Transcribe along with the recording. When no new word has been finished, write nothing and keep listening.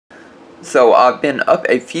So I've been up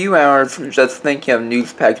a few hours just thinking of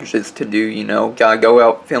news packages to do, you know, gotta go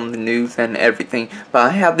out, film the news and everything. But I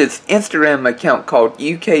have this Instagram account called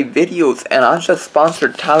UK Videos, and I just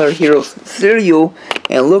sponsored Tyler Hero's cereal,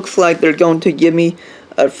 and it looks like they're going to give me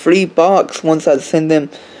a free box once I send them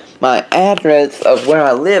my address of where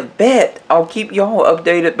I live. Bet I'll keep y'all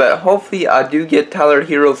updated, but hopefully I do get Tyler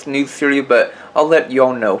Hero's new cereal, but I'll let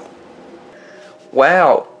y'all know.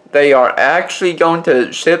 Wow. They are actually going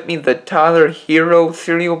to ship me the Tyler Hero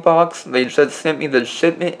cereal box. They just sent me the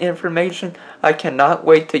shipment information. I cannot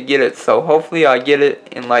wait to get it. So hopefully I get it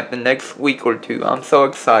in like the next week or two. I'm so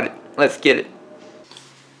excited. Let's get it.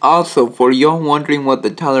 Also, for y'all wondering what the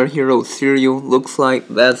Tyler Hero cereal looks like,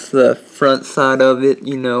 that's the front side of it,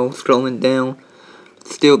 you know, scrolling down.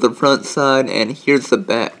 Still the front side, and here's the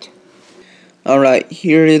back. Alright,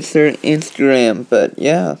 here is their Instagram. But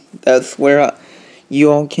yeah, that's where you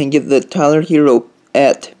all can get the Tyler Hero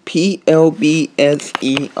at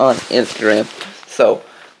PLBSE on Instagram. So,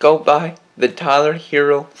 go buy the Tyler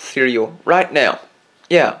Hero cereal right now.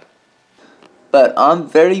 Yeah. But I'm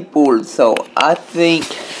very bored, so I think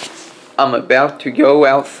I'm about to go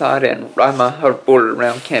outside and ride my hoverboard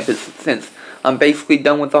around campus since I'm basically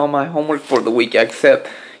done with all my homework for the week, except,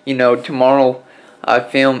 you know, tomorrow I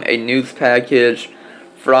film a news package.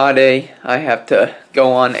 Friday I have to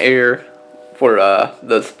go on air for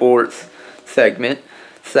the sports segment.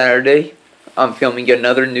 Saturday, I'm filming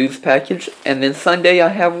another news package, and then Sunday I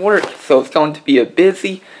have work, so it's going to be a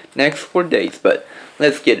busy next 4 days, but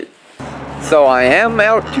let's get it. So I am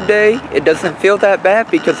out today. It doesn't feel that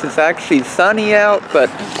bad because it's actually sunny out,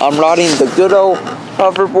 but I'm riding the good old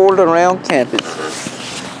hoverboard around campus.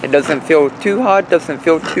 It doesn't feel too hot, doesn't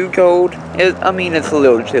feel too cold. I mean, it's a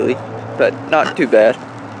little chilly, but not too bad.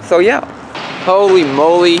 So yeah. Holy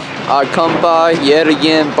moly, I come by yet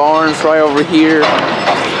again, Barnes right over here,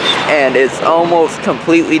 and it's almost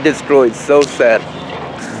completely destroyed. So sad.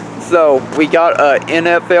 So we got a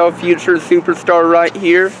NFL future superstar right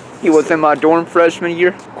here. He was in my dorm freshman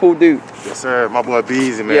year. Cool dude. Yes sir, my boy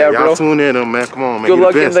Beezy, man. Yeah, y'all tune in, man. Come on, man. Good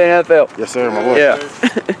luck in the NFL. Yes sir, my boy. Yeah.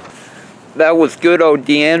 That was good old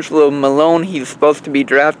DeAngelo Malone. He's supposed to be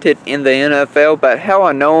drafted in the NFL, but how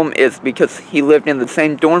I know him is because he lived in the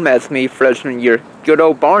same dorm as me freshman year. Good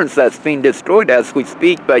old Barnes that's being destroyed as we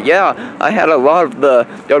speak. But yeah, I had a lot of the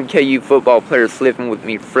WKU football players living with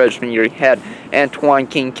me freshman year. Had Antoine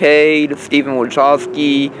Kincaid, Stephen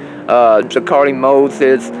Wojcicki, Jacardi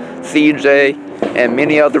Moses, CJ, and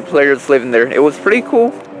many other players living there. It was pretty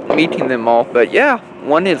cool meeting them all. But yeah,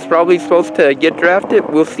 one is probably supposed to get drafted.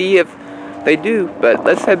 We'll see if they do, but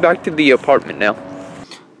let's head back to the apartment now.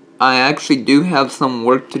 I actually do have some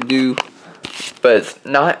work to do, but it's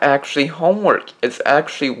not actually homework. It's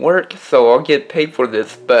actually work, so I'll get paid for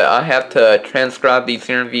this, but I have to transcribe these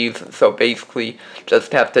interviews, so basically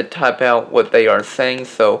just have to type out what they are saying.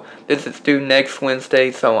 So this is due next Wednesday,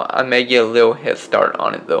 so I may get a little head start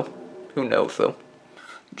on it though. Who knows though.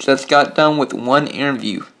 Just got done with one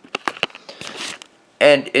interview,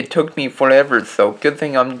 and it took me forever, so good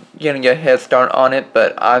thing I'm getting a head start on it.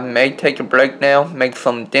 But I may take a break now, make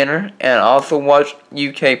some dinner, and also watch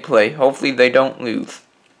UK play. Hopefully they don't lose.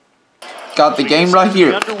 Got the game right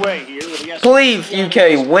here. Please,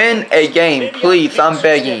 UK, win a game. Please, I'm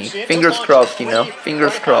begging you. Fingers crossed, you know.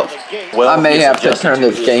 Fingers crossed. I may have to turn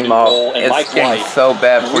this game off. It's getting so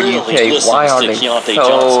bad for UK. Why are they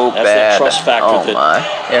so bad? Oh my.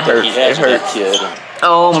 It hurts. It hurts.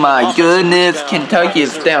 Oh my goodness, Kentucky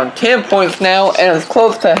is down 10 points now, and it's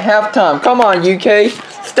close to halftime. Come on, UK,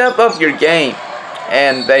 step up your game.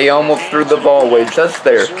 And they almost threw the ball away just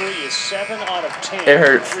there. It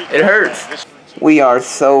hurts. It hurts. We are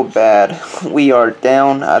so bad. We are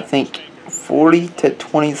down, I think, 40 to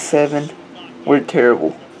 27. We're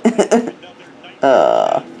terrible.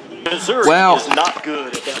 Wow.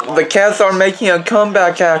 The Cats are making a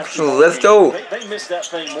comeback, actually. Let's go.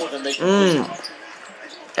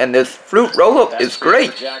 And this fruit roll-up is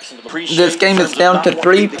great. This game is down to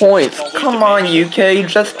 3 points. Come on, UK.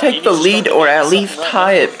 Just take the lead or at least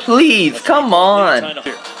tie it. Please, come on.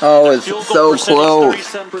 Oh, it's so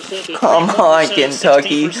close. Come on,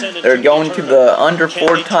 Kentucky. They're going to the under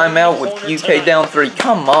 4 timeout with UK down 3.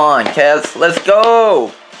 Come on, Cats. Let's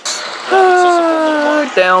go.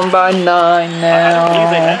 Down by 9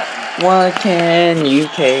 now. What can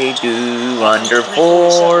UK do under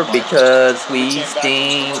 4? Because we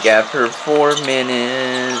stink after 4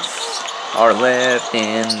 minutes are left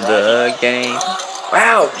in the game.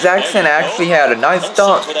 Wow, Jackson actually had a nice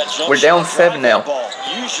dunk. We're down 7 now.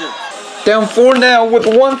 Down 4 now with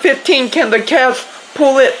 1:15. Can the Cats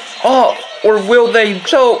pull it off? Or will they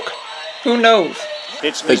choke? Who knows?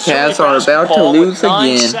 The Cavs are about to lose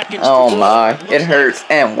again. Oh my, it hurts.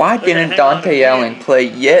 And why didn't Dante Allen play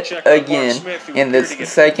yet again in this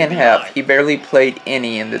second half? He barely played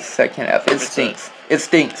any in this second half. It stinks. It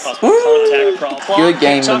stinks. Woo! Good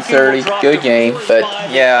game, Missouri. Good game. But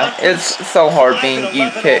yeah, it's so hard being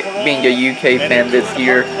a UK fan this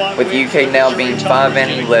year, with UK now being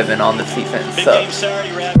 5-11 on the season. It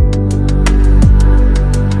sucks.